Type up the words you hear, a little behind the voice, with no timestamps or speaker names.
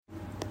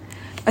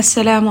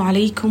السلام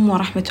عليكم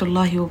ورحمة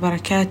الله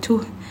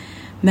وبركاته.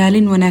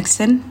 مال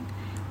wanaagsan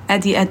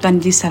أدي أدبان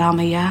دي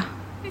سلامية.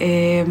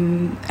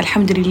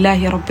 الحمد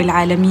لله رب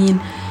العالمين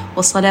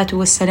والصلاة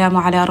والسلام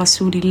على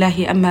رسول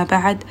الله. أما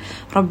بعد،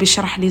 رب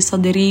اشرح لي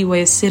صدري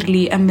ويسر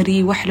لي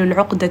أمري واحلل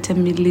عقدة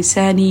من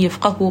لساني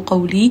يفقه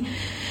قولي.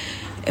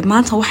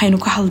 maanta waxaynu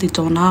ka hadli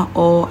doonaa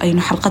oo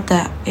aynu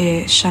xalqada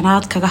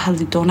shanaad kaga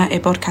hadli doonaa ee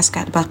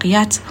podcast-ka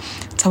baaqiyaat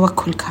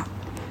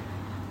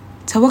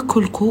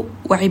tawakkulku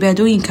waa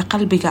cibaadooyinka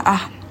qalbiga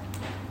ah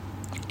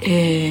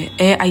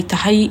ee ay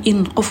tahay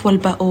in qof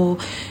walba oo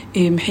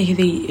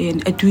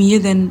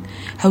adduunyadan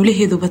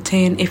hawlaheedu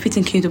bateen ee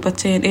fitankeedu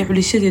bateen ee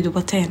culisadeedu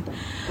bateen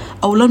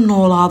oo la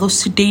noolaado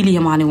si daily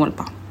maalin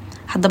walba.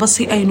 haddaba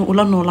si aynu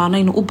ula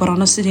noolaanayno u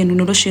barano sidaynu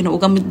nolosheena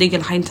uga mid dhigi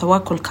lahayn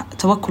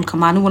tawakkulka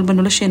maalin walba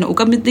nolosheena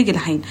uga mid dhigi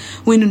lahayn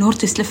waynu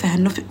horta isla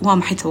fahanno waa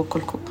maxay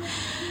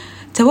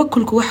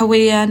tawakkulku waxa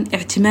weeyaan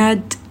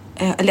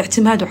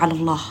الاعتماد على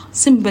الله.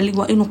 سمبلي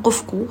وإنه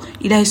قفكو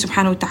إلهي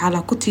سبحانه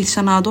وتعالى كتير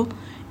سنادو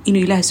إنه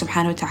إلهي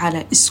سبحانه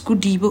وتعالى اسكو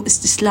ديبو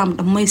استسلام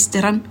لما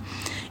يسترن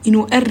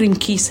إنه أرن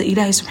كيس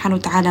إلهي سبحانه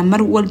وتعالى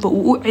مرول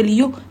بقوء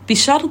عليو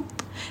بشرط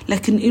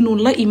لكن إنه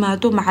لا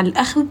إمادو مع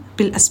الأخذ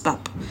بالأسباب.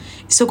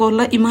 إساقول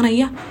لا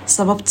إيمانية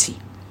سببتي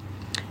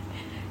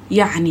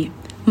يعني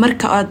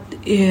مركا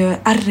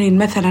أرن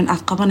مثلا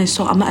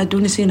أقبانيسو أما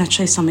أدوني سينا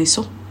شاي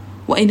سميسو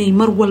وإني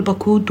مرول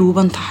بكو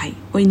دوبان تحي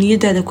وإني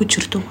يدادا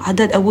كجرتو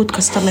هداد أود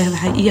كستلا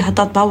هاي إيا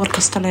هداد باور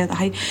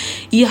كستلا هاي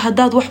إيا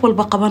هداد وحول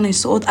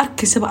بقبانيسو أود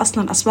أركسب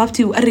أصلا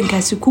أسبابتي وأرن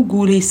كاسي كو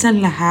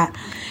قوليسان لها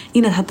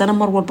إن هدانا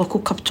مرول بكو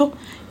كبتو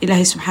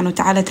إلهي سبحانه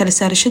وتعالى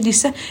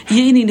talasarashadiisa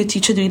iyo inay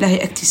natiijadu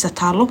ilaahay agtiisa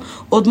taalo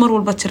oo mar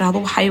walba tiraado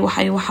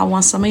waxa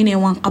waan sameeynaa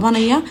waan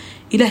qabanaya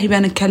ilaahay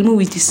baana kaalmo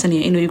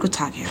weydiisanaya inuu igu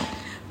taageero.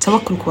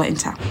 tawakkulku waa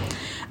inta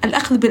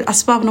al-akhd bil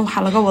asbaabna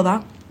waxa laga wadaa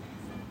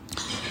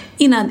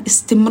inaan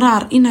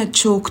istimraar inaan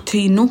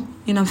joogtayno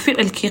inaan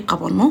ficilkii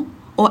qabano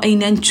oo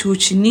aynaan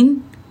joojinin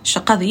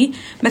shaqadii.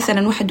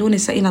 مثلا waxa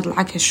doonaysa inaad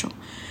lacag hesho,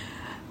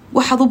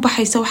 waxaad u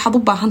baxaysa waxaad u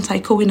baahan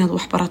tahay koow inaad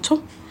wax barato,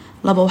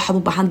 laba waxaad u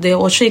baahan tahay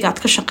oo shayga aad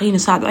ka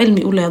shaqeynaysa aad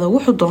cilmi u leedahay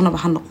wuxuu doonaba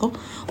ha noqdo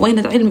waa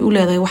inaad cilmi u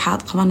leedahay waxa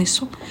aad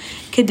qabanayso.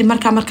 kadib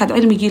markaad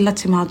cilmigii la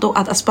timaado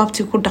aad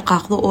asbaabtii ku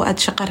dhaqaaqdo oo aad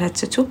shaqo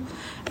raadsato.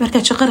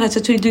 markaad shaqo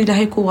raadsato iduu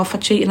ilaahay ku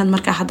waafajay inaad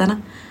markaa haddana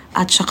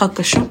aad shaqo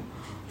gasho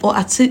oo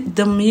aad si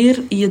damiir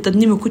iyo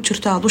dadnimo ku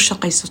jirto aad u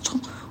shaqaysato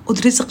oo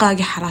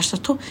risqaaga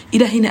xaraashto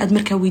ilaahayna aad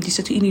markaa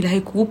weydiisato in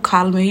ilaahay kugu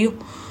kaalmeeyo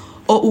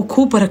oo uu ku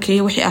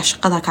barakeeyo wixii aad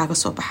shaqada kaaga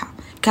soo baxa.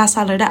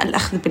 كاسا لدى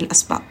الأخذ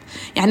بالأسباب.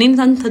 يعني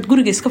أنت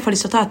تقولي جيس كفر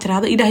استطاعت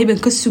هذا إلهي بن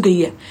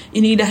كسجية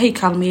إن إلهي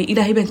كلمة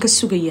إلهي بن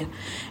كسجية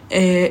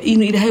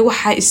إنه إلهي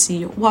وحى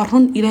السيو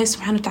وارهن إلهي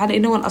سبحانه وتعالى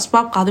إنه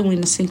الأسباب قادم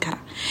وينسين كرا.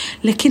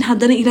 لكن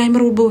هذانا إلهي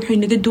مرة بوحي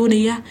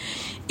نجدونية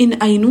إن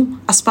أينو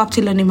أسباب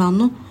تلني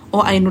مانو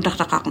أو أينو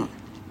دقدقنا.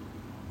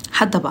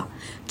 حتى با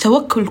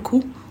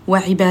توكلكو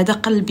وعبادة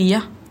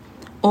قلبية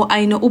أو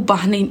أينو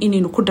أبهنين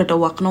إنه كده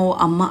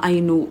دواقنا أما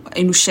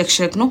أينو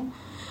شكشكنا.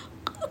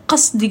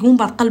 قصديقون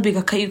بعد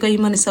قلبك كي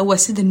ما نسوى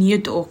سيد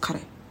النيد أو كري.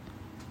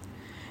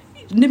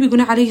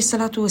 نبينا عليه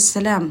الصلاة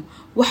والسلام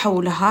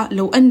وحولها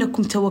لو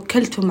أنكم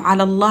توكلتم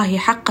على الله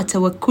حق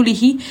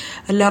توكله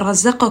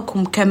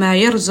لرزقكم كما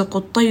يرزق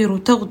الطير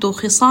تغدو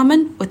خصاما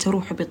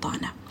وتروح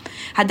بطانا.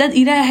 هداد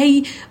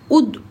إلهي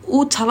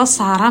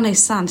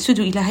تلاساaranaysaan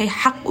siduu ilaahay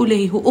xaq u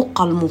leeyahay u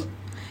qalmo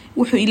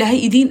wuxuu ilaahay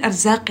idin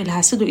arsaaqi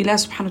lahaa siduu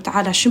ilaahay subxaanahu wa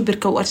ta'aala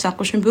shimbirka u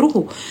arsaaqo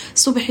shimbiruhu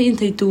subaxii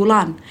intay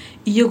duulaan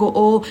iyaga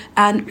oo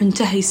aan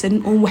cunto haysan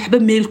oo waxba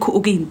meel ku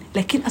ogeyn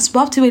laakiin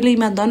asbaabtii bay la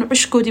yimaadaan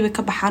cishkoodii bay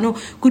ka baxaan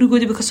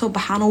gurigoodii bay ka soo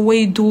baxaan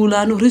way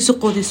duulaan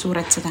risqoodii soo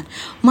raadsadaan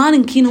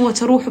maalinkiina waa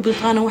taruuxu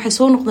biqaana waxay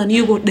soo noqdaan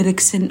iyagoo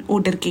dharagsan oo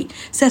dhargay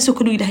saasoo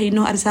kale ilaahay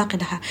inoo arsaaqi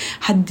lahaa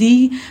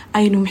haddii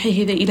aynu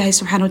ilaahay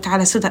subxaanahu wa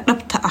ta'aala sida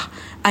dhabta ah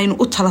aynu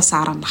u tala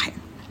saaranahay.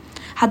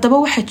 haddaba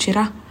waxa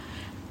jira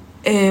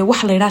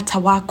waxa la yiraahdaa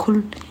tawakkul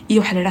iyo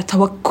waxa la yiraahdaa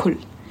tawakkul.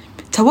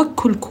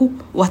 tawakkulku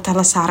waa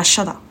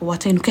talasaarashada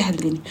waataynu ka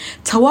hadlayni.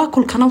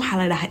 tawakkulkana waxa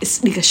la yiraahdaa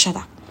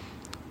isdhigashada.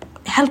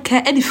 halka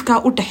alifka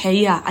u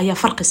dhaxeeya ayaa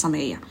farqi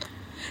sameeya.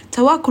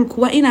 tawakkulku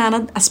waa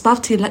inaanad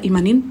asbaabtii la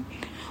imanin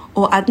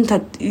oo aad inta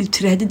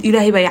tiraadid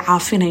ilaahay baa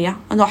caafinaya.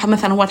 waxa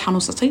mesela waad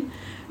xanuunsatay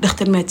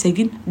dhakhtar ma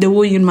tagin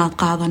dawooyin ma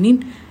qaadanin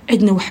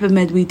cidna waxba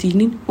maad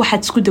weydiinin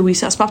waxaad isku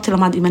daweysaa asbaabtii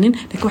lamaad imanin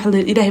laakiin waxa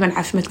ilaahay baan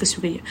caafimaad ka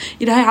sugaya.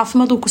 ilaahay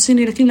caafimaad uu ku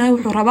siinay laakiin ilaahay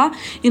wuxuu rabaa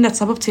inaad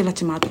sababtii la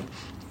timaado.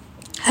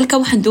 halka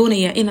waxaan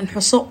doonayaa inaan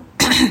xuso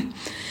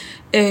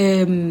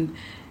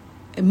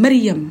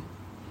Maryam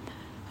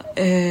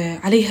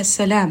عليها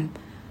السلام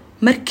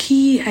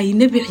markii ay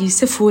nabi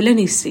ciise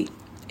foolanaysay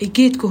ay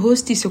geedka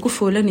hoostiisa ku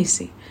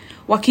foolanaysay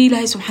وكي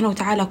الله سبحانه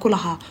وتعالى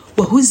كلها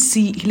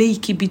وهزي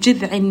إليك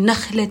بجذع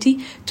النخلة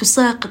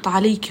تساقط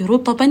عليك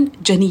رطبا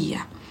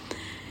جنيا.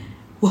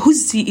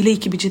 وهزي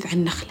إليك بجذع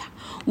النخلة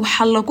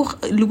وحلقوا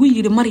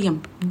لقي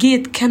لمريم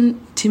جيد كان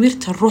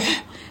تمرت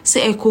الروح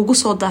سأكو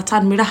قصو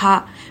داتان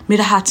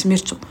مرها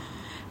تمرتو.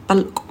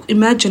 بل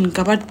imagine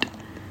قبل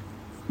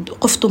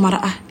قفتو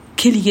مرأة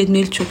كل يد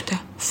ميل شوكته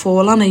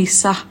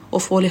foolanaysa oo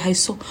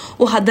foolihayso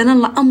oo haddana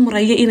la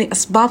amrayo inay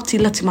asbaabtii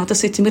la timaado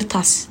si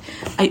timirtaas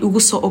ay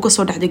uga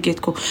soo dhacday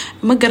geedko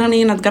ma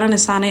garanayo inaad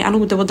garanaysaan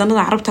anigu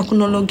wadanada carabta ku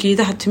nool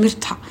geedaha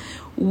timirta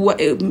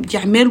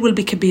meel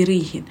walba ka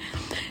beerayihiin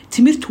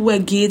timirtu waa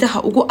geedaha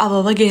ugu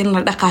adag ee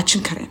la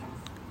dhaqaajin kareen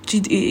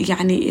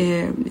يعني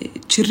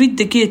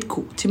جريد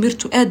جيدكو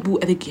تمرتو آد بو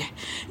أذكيه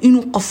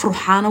إنه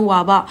قفرحانة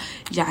وابا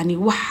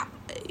يعني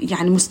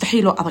يعني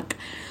مستحيل أذق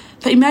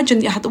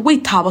فإماجن يا هذا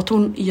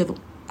ويتهابطون يدو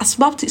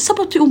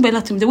سببتي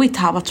بيناتهم ده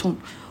ويتهابطون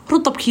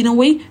رطب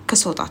كينوي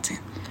كصوتاتين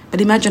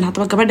فإماجن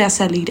هذا قبل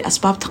أسالي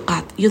أسباب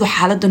تقاد يدو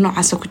حالة النوع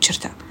عسى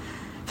كتشرته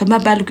فما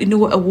بالك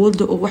إنه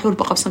أولد وحول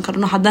بقبسن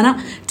كرنا حدنا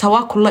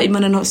تواكل الله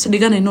إيمانا إنه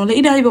سلجنا إنه لا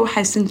إلهي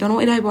بوحي سنتون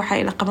وإلهي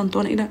بوحي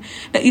لقبنتون لا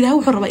إلهي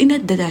وحرب إن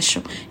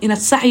الدداشو إن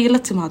السعي لا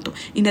تماتو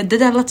إن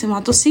الددال لا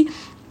تماتو سي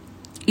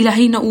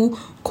إلهينا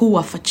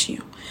قوة فتشيو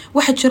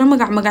واحد شرا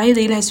مقعيد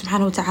إلهي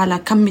سبحانه وتعالى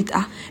كمت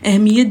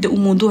أهمية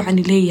موضوع عن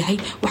إلهي هي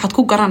واحد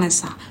كو قرانا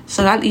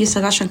سقال إيه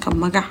سقاشن كم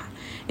مقع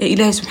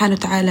إلهي سبحانه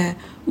وتعالى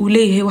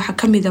وليه واحد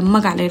كمت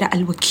مقع ليرا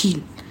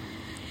الوكيل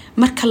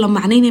marka la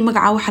macnaynay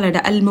magaca waxa la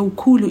yiraahdaa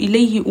al-mawkuulu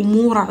ilayhi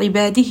umuura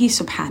cibaadihi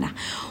subhanahu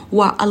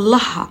wa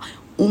allaha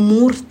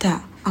umuurta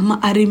ama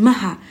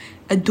arimaha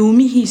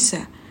adoomihiisa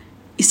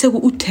isagu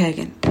u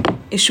taagan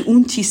ee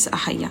shuuntiisa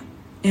ahaya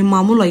ee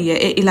maamulaya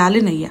ee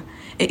ilaalinaya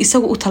ee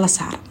isagu u tala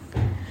saaran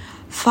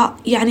fa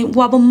yani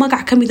waaba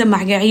magac kamida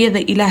magacyada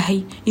ilaahay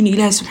in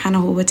ilaahay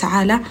subhanahu wa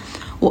ta'ala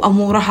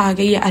وأمورها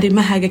جاية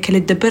أرمها كلا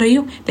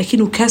دبريو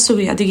لكنه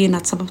كاسوي أدينا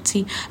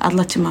تصببتي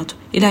الله تماتو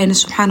إلهنا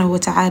سبحانه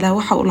وتعالى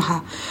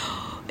وحولها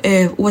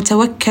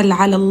وتوكل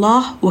على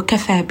الله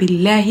وكفى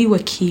بالله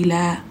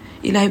وكيلا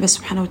إلهي بس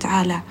سبحانه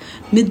وتعالى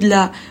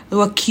مدل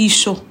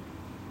وكيشو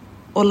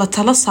والله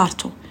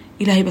تلصارتو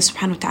إلهي بس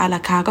سبحانه وتعالى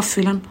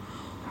كاغفلا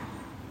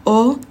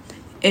أو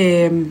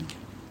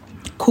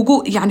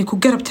كوجو يعني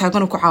كجرب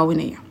تاجنا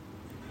كعاونية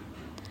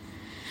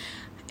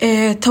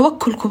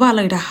توكل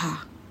كبالا يراها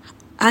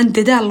عن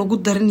ددال لو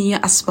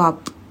قدرني أسباب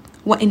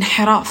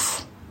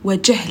وانحراف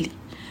وجهل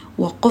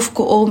وقفك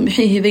أو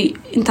محي هذي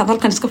أنت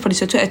ضلك نسكفر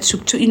لساتو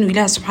أتسكتو إنه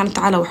إله سبحانه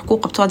وتعالى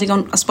وحقوق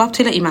بتوادقون أسباب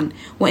تلا إيمان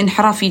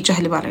وانحرافي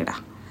جهل بالله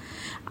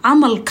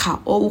عملك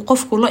أو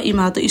وقفك لا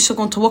إيمان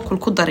إيشكون توكل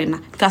قدرنا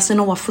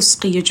كاسنا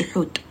وفسقي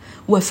جحود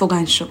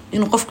وفوقانشو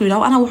إنه قفك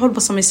لا أنا وحول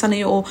بس ما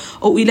يسني أو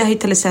إلهي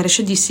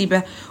تلسارشدي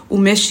سيبه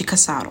وماشي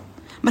كساره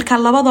مركا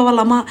لبضا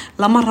ولا ما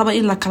لما ربا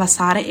إن لك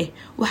لساره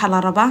وحلا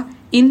ربا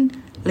إن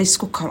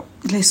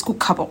ليسكو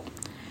كبو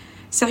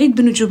سعيد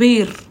بن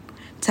جبير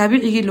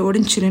تابعي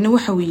لورنشرنا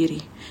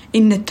وحويري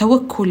إن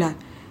التوكل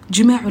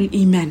جماع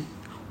الإيمان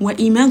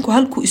وإيمانك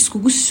هلكو إسكو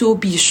جسو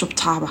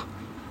بيشبطابة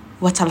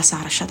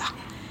وتلاسارشدا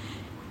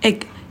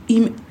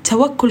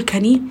توكل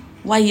كني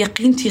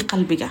ويقينتي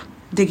قلبك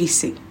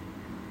دقيسي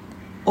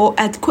oo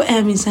aad ku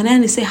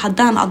aaminsanaanisay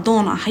hadaan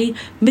adoon ahay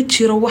ma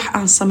jiro wax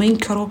aan sameyn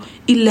karo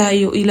ilaa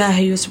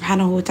ilaahay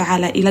subhanahu wa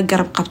ta'ala ila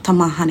garab qabta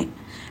maahane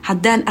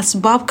haddaan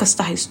asbaab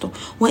kasta haysto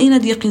waa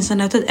inaad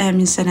yaqiinsanaato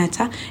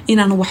aaminsanaata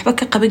inaan waxba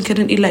ka qaban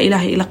karin ilaa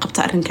ilaahay ila qabta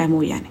arrinka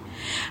mooyaane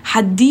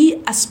haddii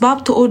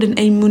asbaabta oo dhan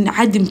ay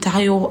muncadim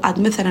tahay oo aad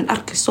مثلا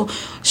arkayso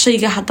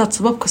shayga haddaad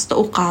sabab kasta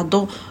u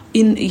qaado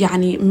in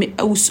yani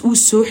uu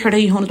soo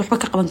xiray hoon waxba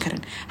ka qaban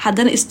karin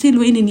haddana still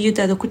way in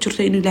niyadaada ku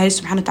jirto in ilaahay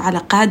subhanahu wa ta'ala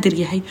qaadir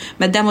yahay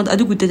maadaama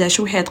adigu dadaasho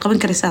wixii aad qaban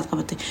karaysaa aad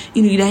qabatay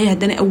in ilaahay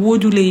haddana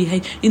awood u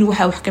leeyahay in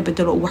wax ka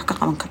bedelo oo wax ka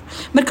qaban karo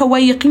marka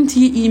waa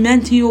yaqiintii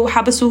iimaantii oo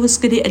waxa soo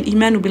hosgalay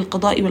al-iimaan bil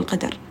qadaa'i wal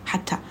qadar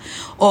hatta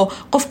oo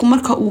qofku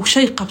marka uu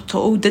shay qabto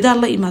oo dadaal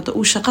la imaado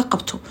oo shaqo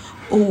qabto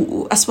oo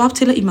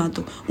asbaabtii la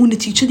imaado oo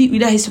natiijadii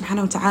ilaahay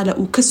subhanahu wa ta'ala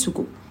uu ka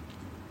sugo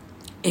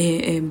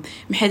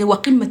maxay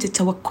waa qimmat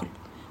at-tawakkul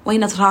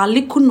وين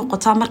ترالي كل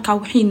نقطة مركا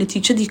وحين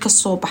نتيجة دي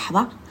كسو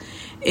بحظة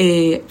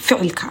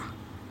فعلك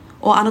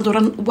وأنا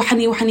دوران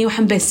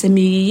وحن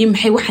بسمي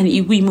محي وحن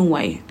يقوي من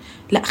واي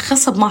لا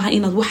خصب معها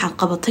إن وحن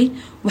قبطي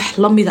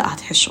وحلم إذا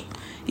أتحشو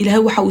إلهي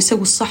وحا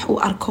ويسوي الصح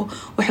وأركو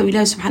وحا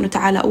إلهي سبحانه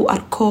وتعالى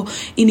وأركو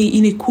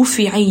إني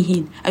كوفي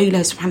عينهين أي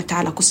إلهي سبحانه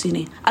وتعالى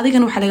كسينين هذا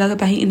كانوا حلقة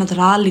بهي إن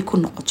ترالي كل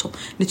نقطة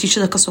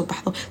نتيجة كسو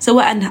بحظة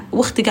سواء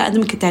وقت قاعد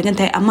من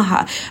كتاجنتها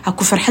أمها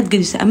هكو فرحت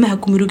جلسة أمها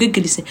هكو مروج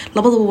جلسة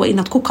لبضوا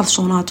وإن تكو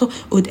كرصوناته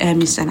ود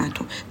آمن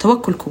سناته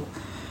توكلكو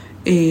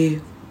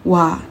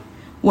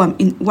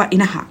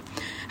وإنها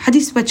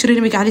حديث بشرين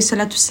النبي عليه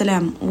الصلاة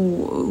والسلام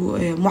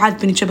ومعاذ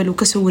بن جبل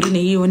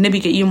وكسورني والنبي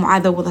جاي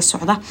معاذ وذا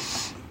الصعدة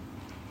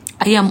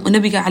أيام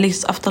النبي عليه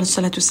أفضل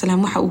الصلاة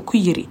والسلام وحا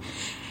وكيري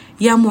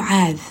يا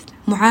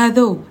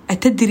معاذ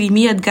أتدري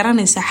مياد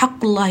قرانيس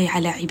حق الله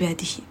على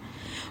عباده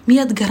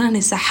مياد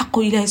قرانيس حق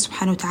إله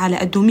سبحانه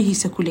وتعالى أدومه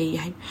سكليه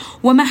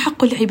وما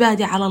حق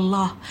العباد على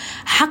الله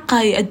حق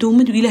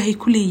أدومه إلهي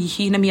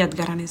كليه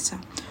نمياد قرانيس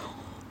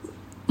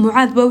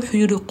معاذ بوحي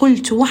يقول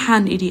قلت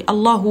وحان إلي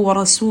الله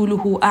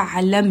ورسوله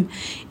أعلم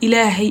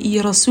إلهي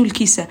رسول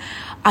كيسا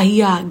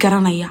أيا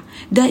قرانيا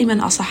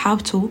دائما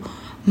أصحابته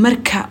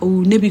marka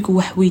uu nabigu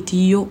wax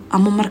weydiiyo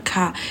ama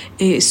marka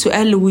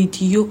su'aal la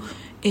weydiiyo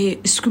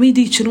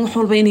iskumeydii jirin wax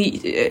walba inay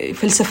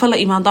falsafo la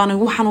imaadaan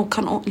waxaan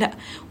kan la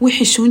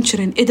wixii shoon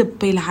jireen edab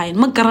bay lahaayeen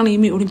ma garanay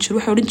ma oran jirin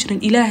waxa oran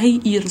jireen ilaahay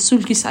iyo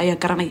rasuulkiisa ayaa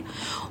garanay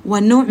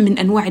waa nooc min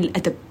anwaac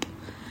al-adab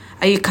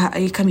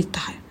ay kamid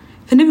tahay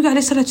فالنبي عليه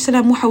الصلاة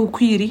والسلام waxa uu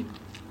ku yiri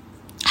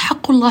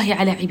حق الله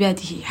على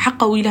عباده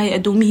حق إلهي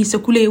أدومه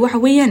سكله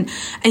وحويان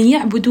أن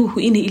يعبدوه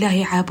إن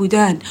إلهي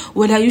عابدان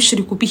ولا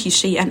يشرك به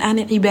شيئا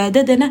أنا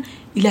عبادتنا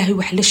إلهي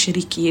وحل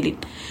الشريك يلين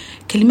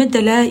كلمة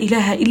لا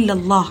إله إلا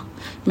الله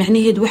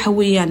معنيه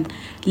وحويان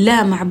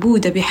لا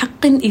معبود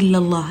بحق إلا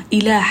الله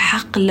إله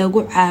حق لغو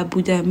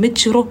عابدا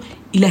مجره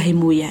إلهي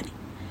موياني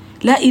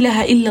لا إله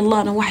إلا الله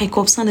نوحي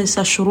كوبسان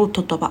شروط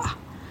الطبعة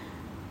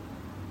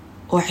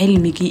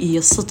وعلمي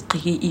iyo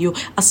sidqigi iyo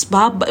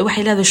asbaab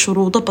waxay leedahay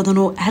shuruudo badan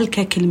oo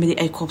halka kelmadii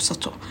ay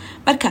koobsato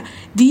marka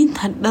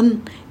diintan dhan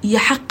iyo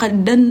xaqan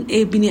dhan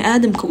ee bini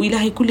aadamka uu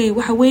ilaahay ku leeyahay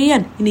waxa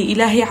weeyaan inay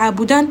ilaahay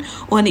caabudaan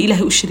oo aan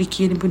ilaahay u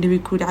shariikeen buu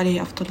nabiga ku yiri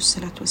afdalus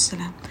salaatu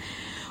wassalaam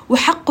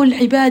وحق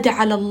العبادة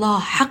على الله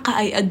حق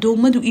أي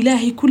أدومد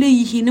إلهي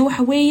كليهن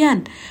وحويان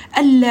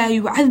ألا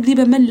يعذب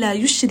من لا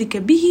يشرك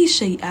به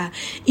شيئا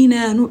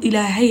إنان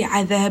إلهي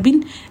عذاب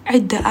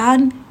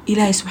عدآن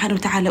إلهي سبحانه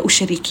وتعالى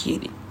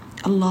أشريكين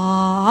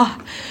الله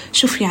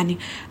شوف يعني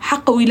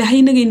حق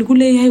إلهي نجي نقول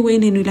له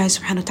وين إنه إلهي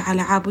سبحانه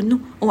وتعالى عابدنا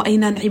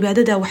وأين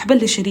عبادته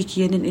وحبل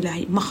شريكين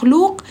إلهي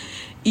مخلوق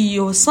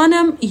إيو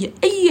صنم إيو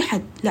أي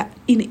حد لا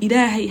إن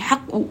إلهي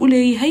حق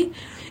وإلهي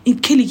إن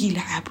كلي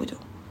لا عابده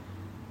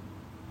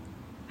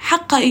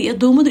حق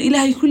يضمد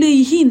إلهي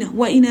كليهين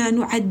وإن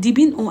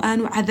نعذب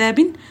وأن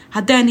عذاب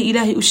هداني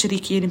إلهي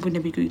أشريكين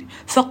بالنبي يقول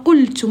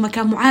فقلت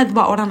مكان معاذ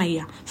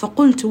بأورانيا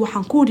فقلت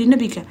وحنقول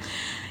النبي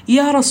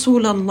يا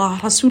رسول الله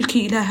رسولك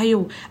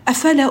إلهي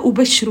أفلا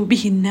أبشر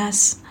به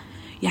الناس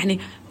يعني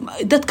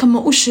دتك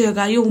ما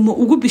أشيغا يوم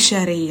أقب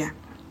شارية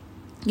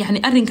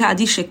يعني أرنك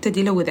عديشك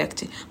تدي لو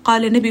ذاكتي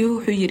قال النبي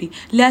حيري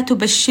لا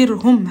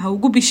تبشرهم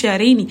هوجو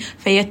بشاريني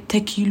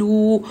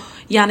فيتكلوا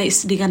يعني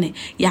إسدغني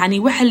يعني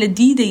وحل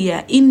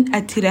ديديا إن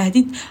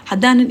أتراهديد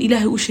حدان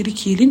إلهي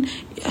أشريكي لين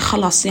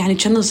خلاص يعني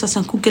جنة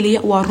أساسا كوكليا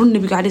وارون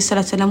النبي عليه الصلاة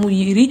والسلام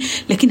يري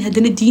لكن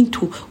هدنا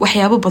دينتو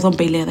وحيابه بضم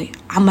بيلاضي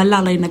عمل لا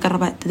علينا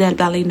قربا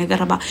تدال علينا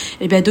قربا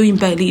عبادوين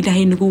بالي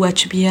إلهي نقوات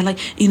شبيالي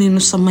إن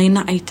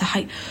نسمينا أي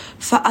تحي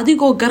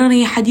فأديقو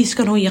قراني حديث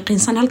كانوا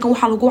يقينسان هل كان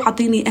وحلقو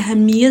عطيني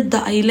أهمية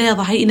أي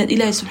لا هي إن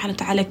الإله سبحانه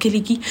وتعالى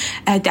كليكي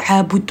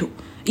عابده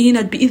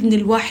إن بإذن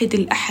الواحد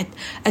الأحد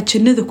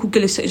أتجنذ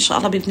كوجلس إن شاء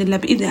الله بإذن الله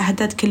بإذن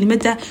أهداد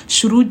كلمة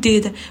شروط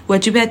ديدا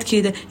واجبات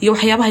كده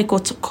يوحيابها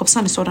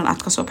يكوبسان سوران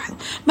أتكسب حدا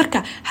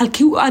مركا هل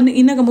كيو أنا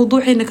إنك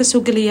موضوع إنك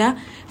سوقليا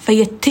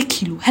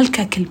فيتكلوا هل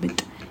كلمة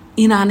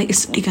إن أنا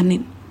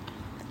إسبيجنين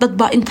dad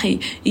baa intay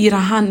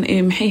yiraahaan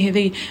maxay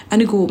heday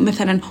anigu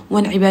مثلا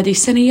waan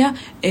cibaadeysanaya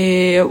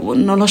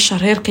nolosha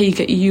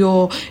reerkayga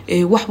iyo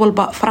wax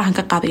walba farahan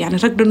ka qaaday yani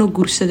rag dhan oo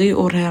guursaday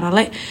oo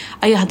reerale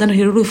ayaa hadana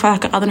hiruur faraha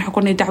ka qaadan waxa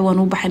koonay dacwaan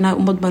u baxnaa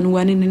umad baan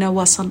waaninina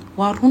waasan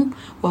waarun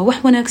waa wax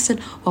wanaagsan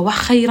waa wax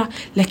khayra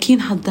laakiin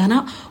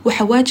hadana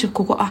waxa waajib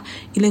kugu ah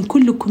ilan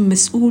kullukum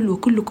mas'uul wa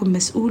kullukum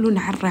mas'uulun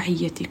 'an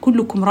ra'iyati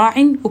kullukum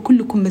raa'in wa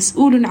kullukum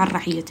mas'uulun 'an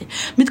ra'iyati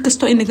mid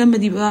kasto inaga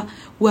madiba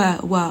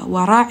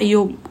wa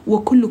raaciyo wa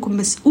كلكم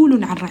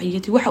مسؤول عن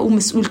رعيته وحا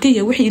مسؤول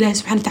كيا وحي الله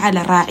سبحانه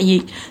وتعالى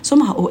راعي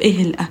سمها أو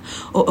أهل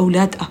أو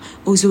أولاد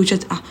أو زوجة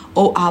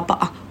أو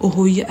آباء أو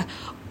هوية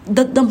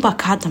ضدن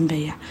باك هادن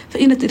بيا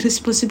فإن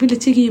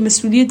الريسبونسبيلتي هي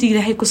مسؤوليتي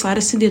إلهي كسارة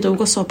سيدي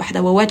دوغا سو بحدا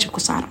وواجب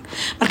كسارة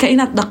marka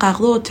inaad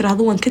dhaqaaqdo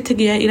tiraahdo waan ka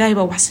tagayaa ilaahay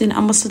baa waxsiin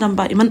ama sidan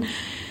baa iman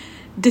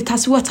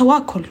taasi waa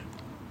tawakkul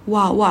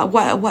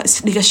waa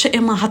isdhigasho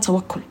ma ha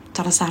tawakkul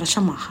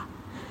talasaarasho maaha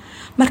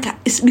marka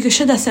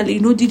isbigashadaas la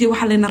inoo diiday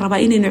waxa leena rabaa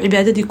inaynu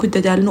cibaadadii ku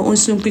dadaalno oo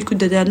sunnadii ku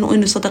dadaalno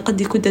oo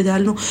sadaqadii ku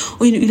dadaalno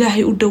oo inuu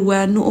ilaahay u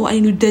dhawaano oo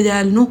aynu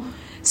dadaalno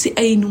si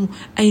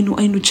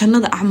aynu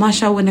jannada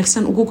acmaasha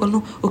wanaagsan ugu galno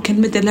oo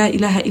kelmadda la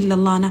ilaaha illa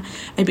allahna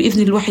ay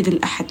biidni alwahid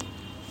alahad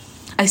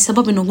ay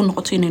sabab inuu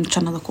noqoto inaynu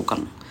jannada ku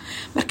galno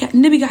marka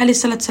nabiga kaleey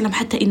salaatu salaam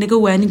hatta inaga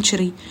waanin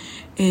jiray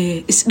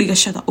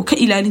isbigashada oo ka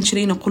ilaalin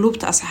jiray in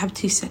qulubta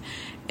asxaabtiisa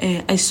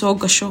ay soo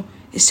gasho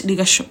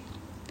isbigasho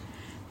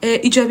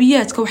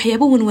إيجابيات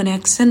كوحيابه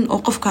وناكسن أو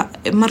قفك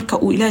مركا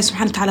وإلهي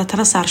سبحانه وتعالى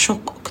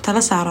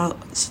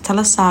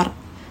تلاسار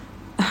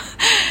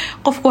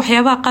قفك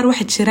وحيابه قار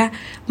واحد شراء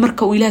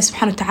مركا وإلهي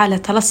سبحانه وتعالى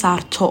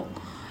تلاسارتو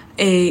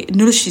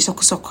نرشي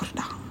سكر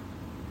ده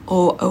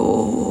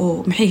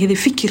أو محي هذا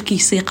فكر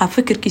كيسيقا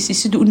فكر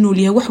كيسيدو إنه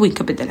ليها وحوين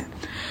كبدلا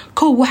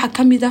كو وحا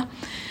كمدا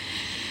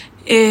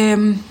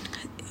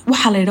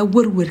waxaa la yiraahdaa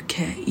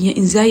warwarka iyo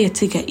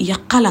anxiety-ga iyo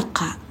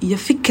qalaqa iyo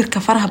fikirka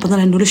faraha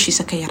badan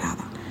noloshiisa ka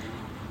yaraada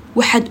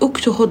waxaad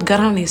ogtahood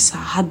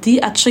garanaysaa haddii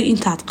aad shay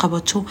intaad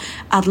qabato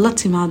aad la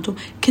timaado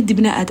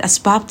kadibna aad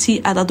asbaabtii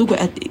aad adigu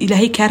aad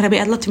ilaahay ka rabay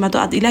aad la timaado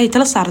aad ilaahay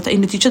tala saarto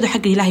in natiijada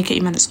xagga ilaahay ka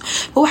imanayso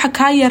waxa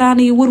ka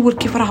yaraanaya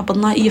warwarkii faraha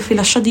badnaa iyo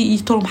filashadii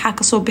iyo tolo maxaa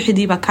ka soo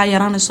bixidii ba ka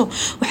yaraanayso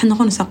waxa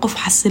noqonaysaa qof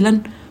xasilan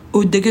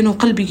oo degan oo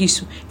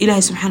qalbigiisu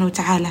ilaahay subxaanahu wa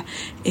ta'ala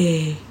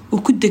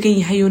uu ku degan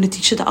yahay oo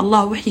natiijada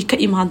Allah wixii ka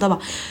imaadaba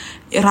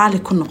raali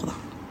ku noqdo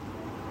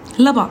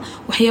laba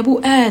waxyaabo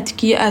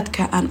aadkiyo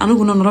aadka aan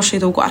aniguna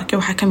noloshayda ugu arkay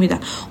waxa kamid ah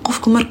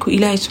qofku markuu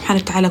ilaahay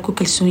subxaanahu wa ta'aala ku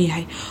kalsoon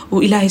yahay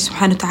oo ilaahay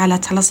subxaanahu wa ta'aala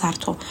tala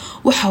saarto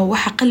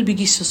waxa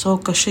qalbigiisa soo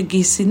gasho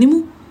geesinimo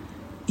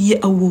iyo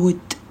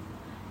awood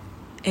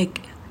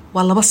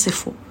waa laba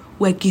sifo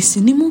waa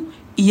geesinimo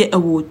iyo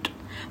awood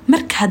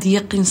markaad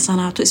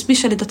yaqiinsanaato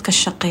especially dadka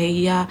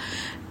shaqeeya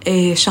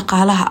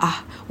shaqaalaha ah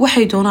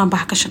waxay doonaan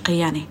baa ka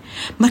shaqeeyaan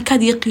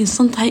markaad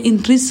yaqiinsan tahay in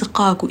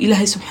rizqaagu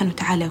ilaahay subxaanahu wa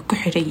ta'aala ku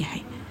xiran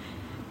yahay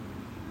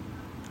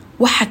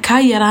waxa ka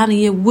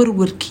yaraanaya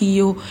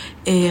warwarkiyo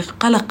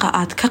qalaqa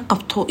aad ka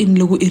qabto in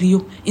lagu eriyo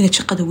in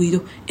shaqada weydo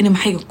in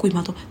maxayga ku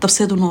imaado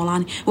dabseedu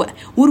noolaani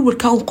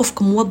warwarka uu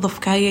qofka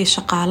muwadafka ee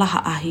shaqaalaha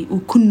ahi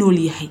uu ku nool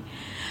yahay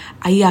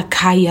ayaa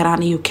ka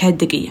yaraanayo ka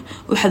degaya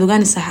waxaad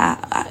ogaanaysaa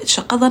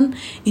shaqadan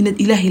inaad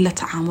ilaahay la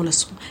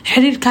tacaamulayso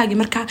xiriirkaagi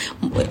marka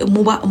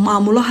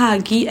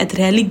maamulahaagii aad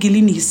raali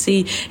gelinaysay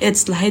aad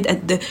islahayd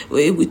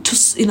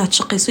tus inaad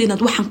shaqayso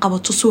inaad waxan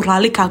qabato soo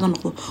raali kaaga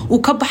noqdo uu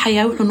ka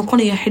baxayaa wuxuu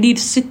noqonayaa xiriir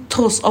si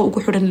toos ah ugu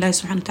xiran ilaahay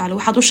subxaanahu wa ta'aala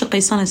waxaad u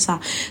shaqaysanaysaa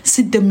si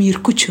damiir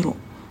ku jiro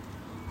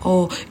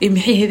oo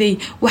maxay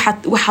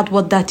waxaad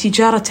wadaa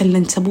tijaaratan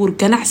lan tabuur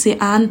ganacsi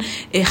aan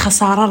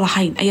khasaaro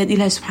lahayn ayaad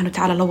ilaahay subxaanahu wa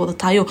ta'aala la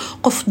wadatayo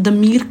qof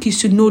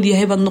damiirkiisu nool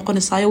yahay baad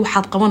noqonaysaa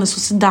waxaad qabanayso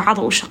si daacad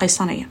u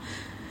shaqaysanaya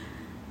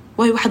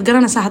way waxaad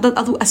garanaysaa hadad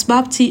adu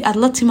asbaabtii aad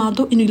la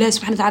timaado in ilaahay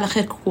subxaanahu wa ta'aala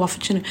khayrka ku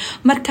waafajinayo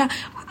marka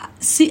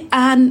si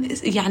aan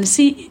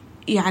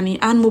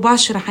aan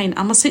mubaashir ahayn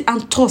ama si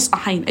aan toos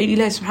ahayn ay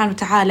ilaahay subxaanahu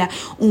wa ta'aala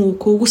uu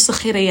kuugu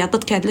sakhiraya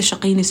dadkaad la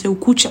shaqeynaysa uu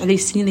ku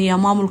jeclaysiinaya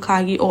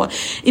maamulkaagi oo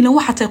ina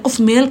waxa tahay qof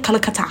meel kale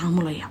ka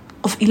tacaamulaya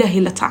qof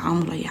ilaahay la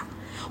tacaamulaya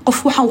qof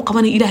waxa uu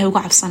qabanay ilaahay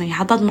uga cabsanaya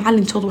hadaad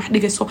macalintooda wax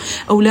dhigayso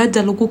awlaada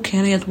lagu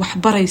keenay aad wax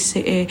barayso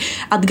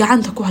aad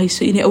gacanta ku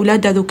hayso inay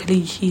awlaadaadu kale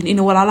yihiin in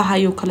walaalaha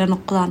ay kale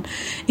noqdaan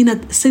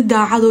inaad si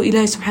daacad oo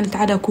ilaahay subxaanahu wa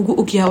ta'aala kugu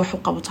ogyahay wax u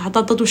qabato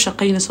hadaad dad u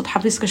shaqeynayso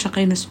xafiiska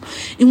shaqeynayso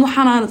in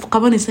waxaana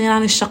qabanaysa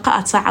inaan shaqo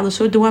aad saacado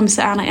soo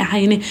dawaamisa aan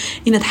ahayn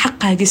inaad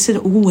xaqaaga sida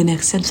ugu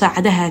wanaagsan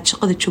saacadaha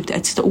shaqada joogta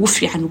aad sida ugu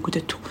fiican u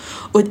gudato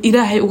oo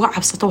ilaahay uga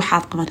cabsato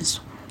waxaad qabanayso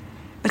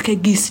marka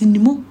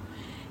geesinimo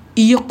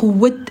iyo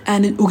quwad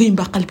aanad ogeyn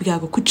baa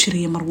qalbigaaga ku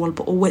jiraya mar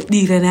walba oo waad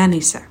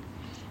dhiiranaanaysa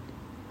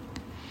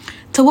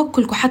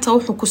tawakkulku xataa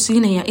wuxuu ku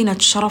siinayaa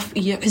inaad sharaf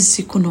iyo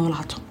cizi ku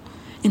noolaato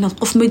inaad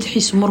qof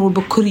madaxiisu mar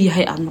walba kor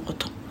yahay aad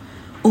noqoto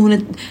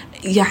oonad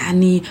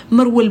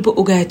mar walba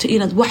ogaato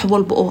inaad wax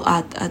walba oo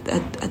aad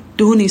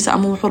doonaysa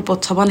ama wax walba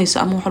tabanayso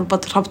ama wax walba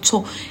rabto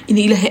in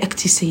ilaahay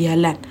agtiisa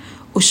yaalaan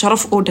oo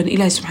sharaf oo dhan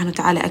ilaahay subxaanahu wa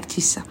ta'aala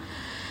agtiisa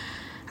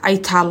ay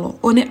taalo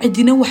oo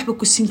cidina waxba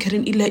ku siin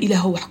karin ilaa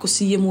ilaahu wax ku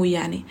siiyo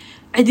mooyaane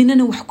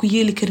cidina wax ku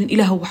yeeli karin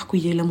ilaahu wax ku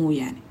yeela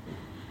mooyaane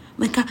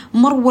marka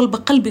mar walba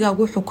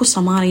qalbigaagu wuxuu ku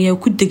samaanaya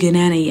ku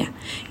deganaanaya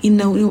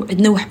inuu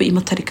cidna waxba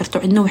ima tari karto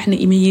cidna waxna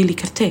ima yeeli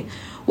kartee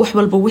wax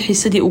walba wixii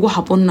sidii ugu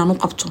haboon inaan u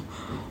qabto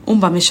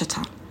ba meesha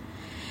taal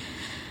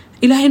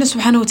ilaahayna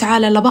subxaanahu wa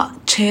ta'aala laba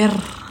jeer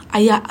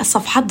ayaa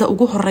safxada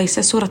ugu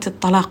horeysa suurat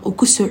at-talaaq uu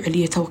ku soo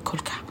celiyay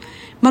tawakkulka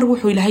mar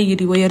wuxuu ilaahay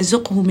yiri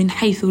wayarzuquhu min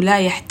haythu la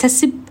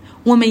yahtasib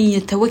ومن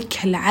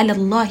يتوكل على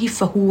الله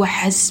فهو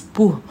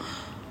حسبه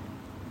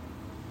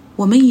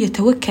ومن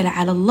يتوكل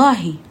على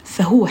الله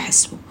فهو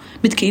حسبه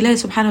بدك إلهي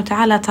سبحانه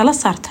وتعالى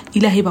تلصارت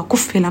إلهي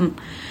بكفلا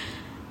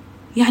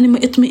يعني ما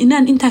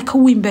اطمئنان انت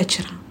كوين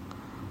باكرة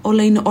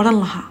أولين أولا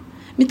لها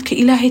بدك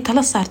إلهي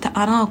تلصارت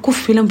أنا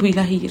كفلا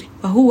بإلهي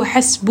وهو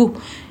حسبه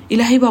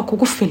إلهي باكو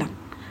كفلا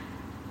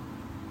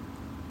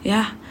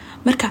يا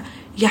مركا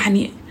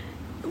يعني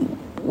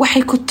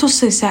waxay ku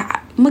tusaysaa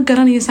ma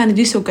garanaysan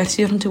idii soo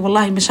gaarsiyo runtii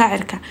wallahi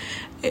mashaacirka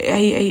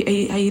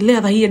ay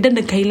leedahay iyo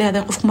dhananka ay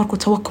leedahay qofku markuu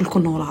tawakkul ku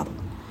noolaado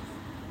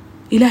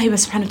ilaahay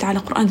subhanahu wa ta'ala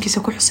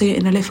quraankiisa ku xusaya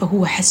in la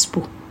huwa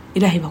hasbu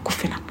ilaahay baa ku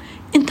filan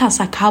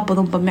intaasa ka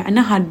badan ba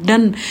macnaha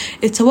dhan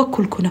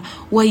tawakkulkuna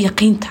waa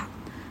yaqiinta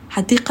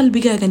hadii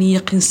qalbigaaga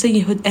yaqiinsan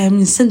yahay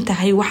aaminsan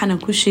tahay waxaan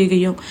ku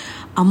sheegayo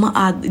ama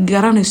aad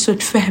garanayso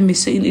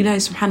fahmayso in ilaahay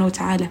subhanahu wa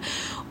ta'ala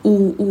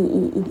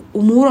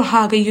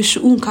umuurahaaga iyo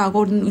shu'uunkaaga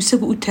oo dhan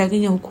isagu u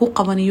taagan yahay ku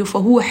qabanayo fa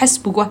huwa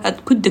hasbuga aad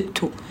ku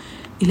degto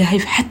ilaahay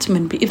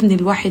hatman bi idni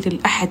al-wahid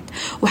al-ahad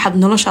waxad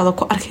noloshaada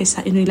ku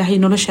arkaysaa in ilaahay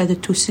noloshaada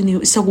toosinayo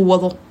isagu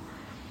wado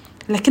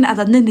laakiin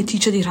aadna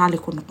natiijadii raali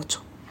ku noqoto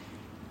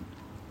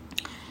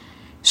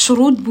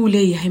shuruud buu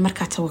leeyahay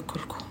marka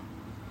tawakkulku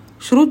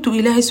shuruudu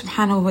ilaahay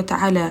subhanahu wa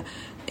ta'ala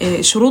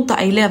shuruudda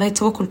ay leedahay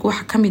tawakkulku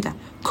waxa kamida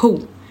kow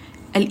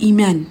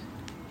al-iimaan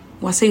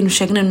وسينو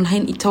شاغنا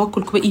نهين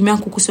التوكل كبا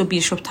إيمانكو كسو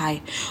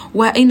بيشوبتاي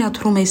وإناد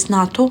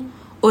رميسناتو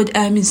ود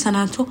آمن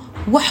سناتو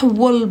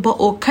وحوال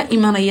بأو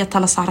كإيمانية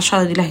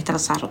تلاسارشاد إلهي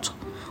تلاسارتو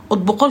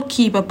ود بقول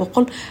كيبا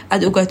بقول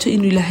أد أقاتو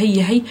إنو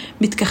إلهي هي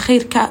متك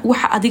خير كا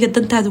وحا أديق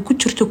دانتادو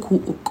كتشرتو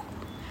كووك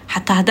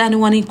حتى هداني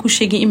وانين كو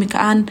شيغي إمك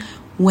آن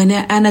وانا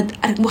أنا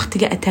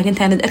وقتك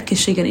أتاقنت أنا أركن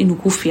شيغان إنو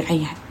كوفي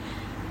عيها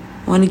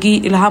وانجي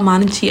إلها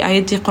ماننتي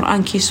آياتي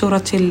قرآن كي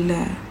سورة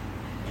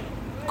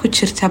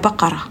كتشرتا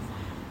بقرة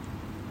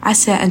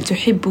عسى أن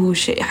تحبوا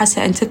شيء،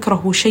 عسى أن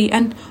تكرهوا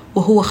شيئا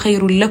وهو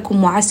خير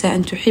لكم، وعسى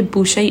أن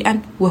تحبوا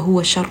شيئا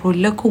وهو شر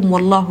لكم،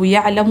 والله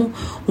يعلم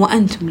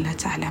وأنتم لا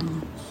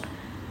تعلمون.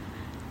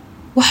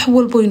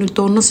 وحول بين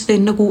الدون نص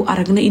لنجو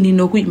أرجنا إني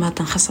نجوي ما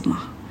تنخصم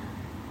معه.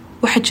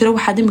 واحد شرو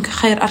واحد منك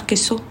خير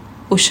أركسه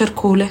وشر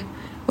كوله،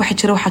 واحد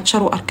شرو واحد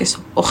شر أركسه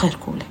وخير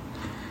كوله.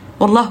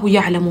 والله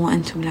يعلم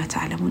وأنتم لا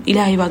تعلمون.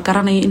 إلهي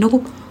بقرنا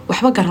إنجو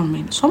وحبا قرن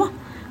منه صما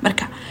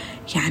مركع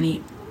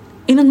يعني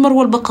إن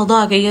المرو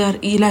البقضاء غير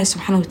إلهي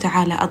سبحانه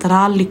وتعالى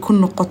أضرار لكل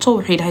نقطة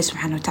وحي إلهي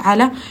سبحانه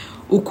وتعالى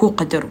وكو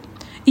قدره.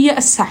 إيا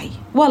السعي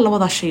والله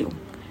وضع شيء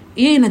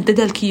إيا إن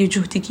الددالك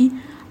يجهدك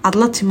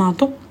عضلت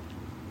ماضو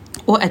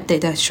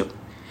وأدداشو.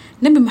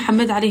 نبي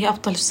محمد عليه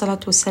أفضل الصلاة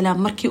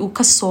والسلام مركي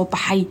وكسو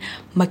بحي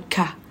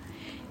مكة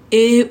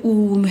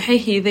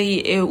ومحيه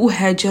ذي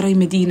وهاجري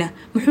مدينة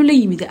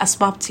محولي مدي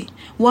أسبابتي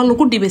والله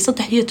قدي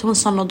بيصدح هي 8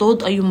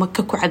 سنوات أيوم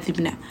مكة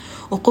كعذبنا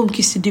وقوم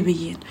كيس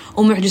دبيين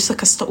ومعجزة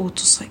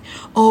كستأوتصي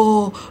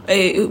أو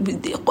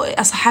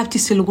أصحابتي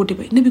سلو قدي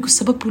بي نبي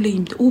السبب ولي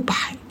مدي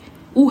وبحي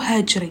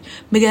وهاجري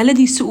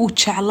مقالدي سؤوت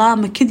شعلا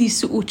مكدي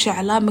سؤوت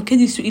شعلا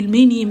مكدي سؤ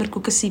الميني مركو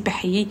كسي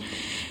بحيي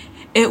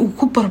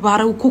وكبر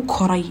بارا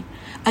وكوكوري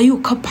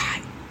أيو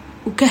كبحي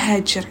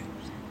وكهاجري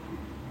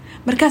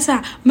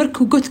مركاسا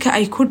مركو قدك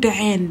أي كود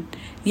عين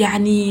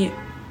يعني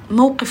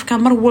موقف كان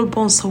مر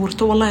والبون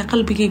صورته والله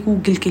قلبي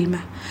يقول كلمة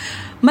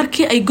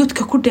مركي أي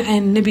قدك كود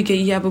عين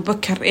نبي يا أبو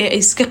بكر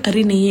أي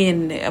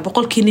سكقرينيين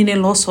بقول كنين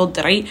الله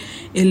صدري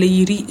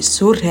اللي يري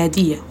سور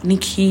هادية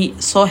نكي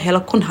صاهلة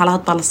كن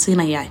حالات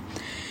بالصينة يعني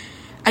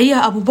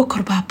أيها أبو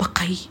بكر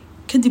بقي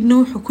كدب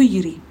نوح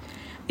كيري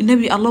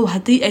النبي الله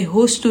هدي أي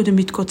هوستو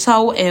دميتكو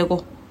تساو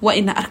إيغو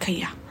وإن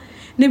أركيا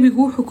نبي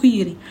جوح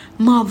كيري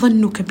ما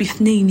ظنك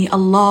باثنين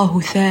الله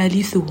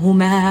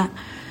ثالثهما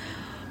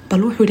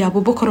بلوحوا لأبو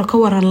بكر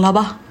كورا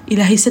لبا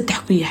إلهي سدح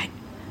كيهي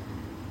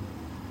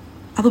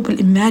أضب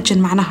الإماجن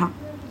معناها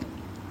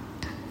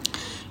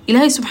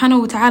إلهي سبحانه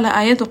وتعالى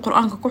آيات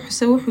القرآن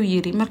كحسه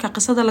وحيري مركا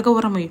قصة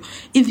لقورا ميو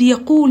إذ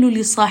يقول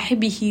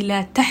لصاحبه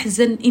لا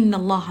تحزن إن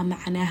الله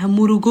معنا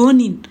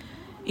مرقون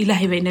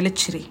إلهي بين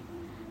لتشري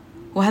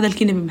وهذا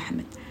الكلمة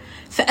محمد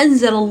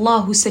فأنزل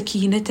الله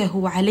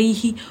سكينته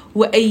عليه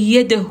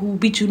وأيده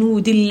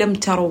بجنود لم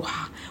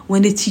تروها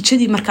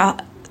ونتيجة مركا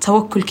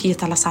توكل كي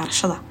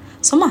تلاسارشدا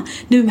صما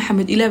نبي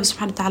محمد إله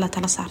سبحانه وتعالى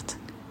تلاسارت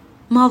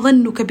ما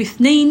ظنك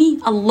باثنين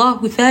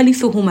الله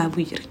ثالثهما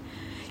بيري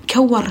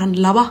كورا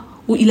لبا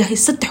وإلهي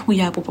سدح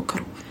ويا أبو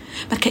بكر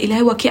مركا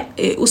إلهي وكي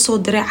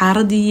أصدر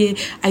عارضي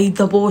أي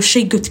ضبو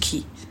شي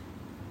قدكي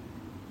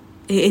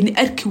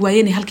إني أركي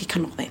وياني هلكي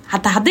كنقضين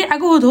حتى هدي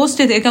عقود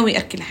هوستيد إيقامي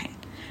أركي لحين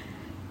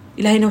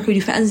إلهي نوحي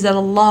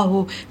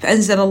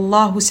فأنزل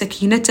الله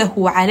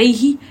سكينته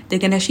عليه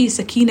دقناشي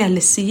سكينة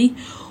للسي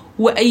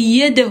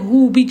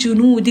وأيده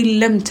بجنود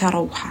لم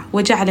تروها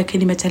وجعل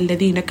كلمة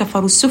الذين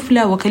كفروا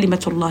السفلى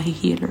وكلمة الله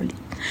هي العليا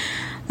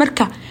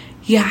مركا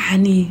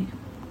يعني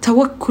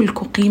توكلك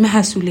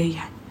قيمها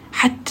سلية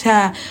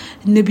حتى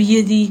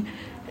النبي دي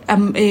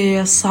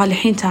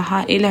الصالحين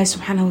تاها إلهي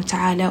سبحانه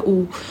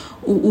وتعالى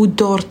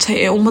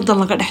ودورتي ومضى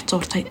لقى دح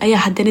دورتي أيا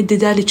هدنا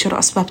الددالي جرى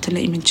أسباب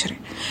تلاقي من جري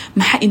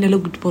ما حقنا لو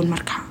قدبون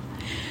مركع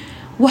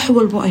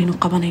وحول بو أينو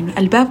قبنينو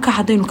الباب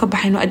كحدينو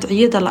كبحينو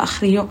أدعية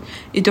الأخريو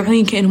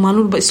يدعوين كأنه ما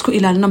نور بإسكو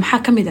إلى لنا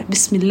محاكم إذا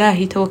بسم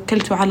الله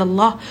توكلت على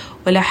الله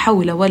ولا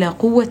حول ولا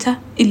قوة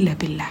إلا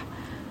بالله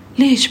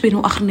ليش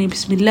بينو أخرني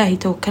بسم الله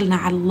توكلنا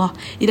على الله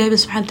إلهي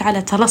سبحانه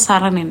وتعالى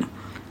تلصارننا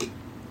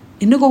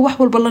إنه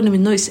وحول بالله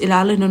من نويس إلى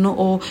علينا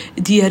نو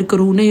ديار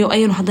قروني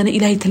وأينو هذانا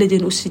إلهي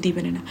تلدين أسدي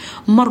بننا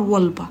مر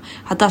والبا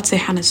هدات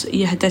سيحنس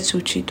إياه هدات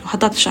سوتشيدو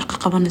هدات شاق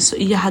قبنس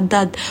إياه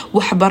هدات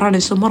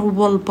وحبرانس مر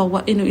والبا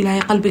وإنه إلهي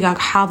قلبك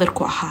حاضر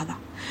كو هذا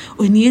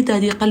ونيدا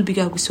دي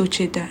قلبك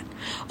سوتشيدان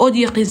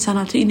أودي يقين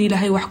سناتي إن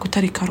إلهي وحكو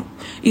تري كرو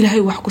إلهي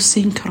وحكو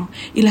سين كرو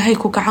إلهي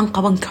كو كعن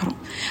قبن كرو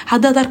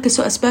هذا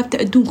دركسو أسباب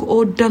تأدونك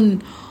أودن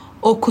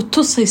oo ku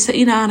tusaysa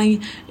inaanay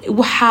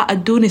waxa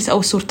adoonaysa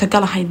aw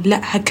suurtagal ahayn la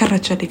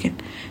hakaraja dhigan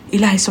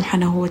ilaahay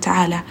subhanahu wa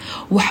ta'ala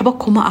waxba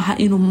kuma aha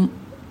inuu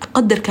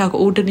qadarkaaga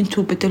oo dhan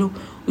intuu bedelo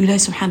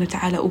ilaahay subhanahu wa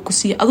ta'ala uu ku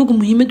siiyo adigu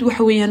muhiimad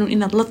waxa weeyaan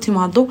inaad la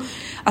timaado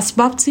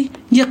asbaabti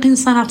yaqin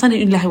sanatan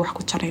ilaahay wax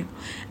ku tareeyo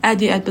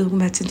aad iyo aad baad ugu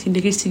mahadsantiin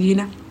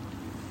dhagaysigiina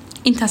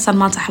intaasaan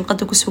maanta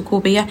xalqada ku soo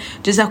koobaya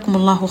jazaakum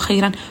allahu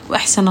khayran wa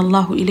ahsana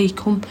allahu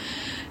ilaykum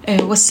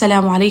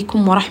wassalamu alaykum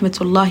wa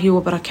rahmatullahi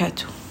wa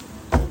barakatuh